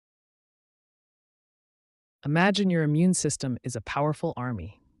Imagine your immune system is a powerful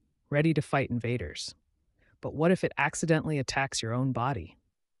army, ready to fight invaders. But what if it accidentally attacks your own body?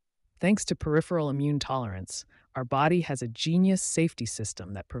 Thanks to peripheral immune tolerance, our body has a genius safety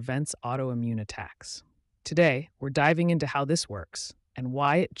system that prevents autoimmune attacks. Today, we're diving into how this works and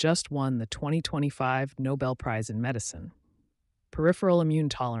why it just won the 2025 Nobel Prize in Medicine. Peripheral immune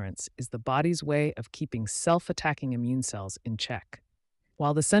tolerance is the body's way of keeping self attacking immune cells in check.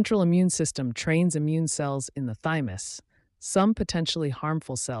 While the central immune system trains immune cells in the thymus, some potentially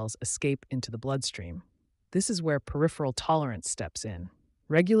harmful cells escape into the bloodstream. This is where peripheral tolerance steps in.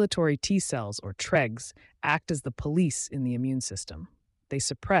 Regulatory T cells, or Tregs, act as the police in the immune system. They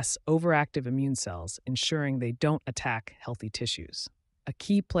suppress overactive immune cells, ensuring they don't attack healthy tissues. A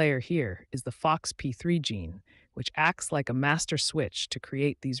key player here is the FOXP3 gene, which acts like a master switch to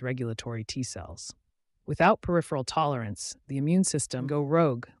create these regulatory T cells. Without peripheral tolerance, the immune system go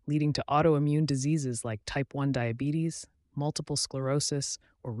rogue, leading to autoimmune diseases like type 1 diabetes, multiple sclerosis,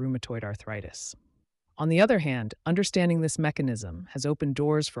 or rheumatoid arthritis. On the other hand, understanding this mechanism has opened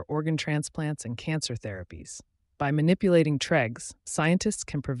doors for organ transplants and cancer therapies. By manipulating Tregs, scientists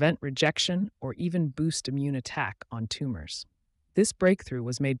can prevent rejection or even boost immune attack on tumors. This breakthrough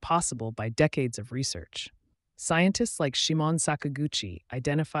was made possible by decades of research. Scientists like Shimon Sakaguchi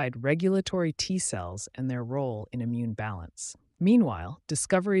identified regulatory T cells and their role in immune balance. Meanwhile,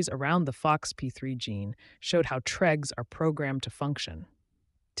 discoveries around the FOXP3 gene showed how Tregs are programmed to function.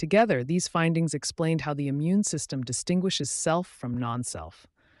 Together, these findings explained how the immune system distinguishes self from non-self,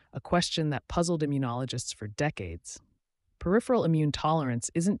 a question that puzzled immunologists for decades. Peripheral immune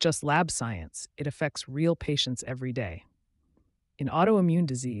tolerance isn't just lab science, it affects real patients every day. In autoimmune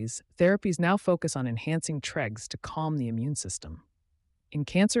disease, therapies now focus on enhancing Tregs to calm the immune system. In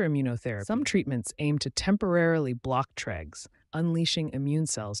cancer immunotherapy, some treatments aim to temporarily block Tregs, unleashing immune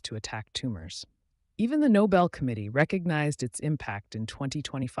cells to attack tumors. Even the Nobel Committee recognized its impact in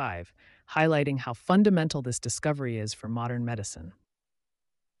 2025, highlighting how fundamental this discovery is for modern medicine.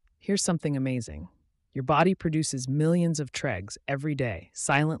 Here's something amazing. Your body produces millions of Tregs every day,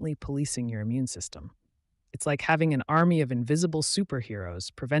 silently policing your immune system. It's like having an army of invisible superheroes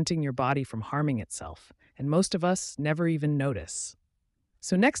preventing your body from harming itself, and most of us never even notice.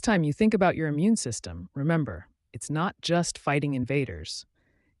 So next time you think about your immune system, remember, it's not just fighting invaders.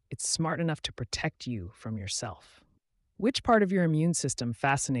 It's smart enough to protect you from yourself. Which part of your immune system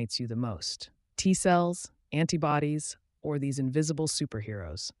fascinates you the most? T cells, antibodies, or these invisible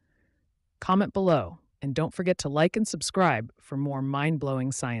superheroes? Comment below, and don't forget to like and subscribe for more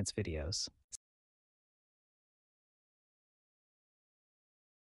mind-blowing science videos.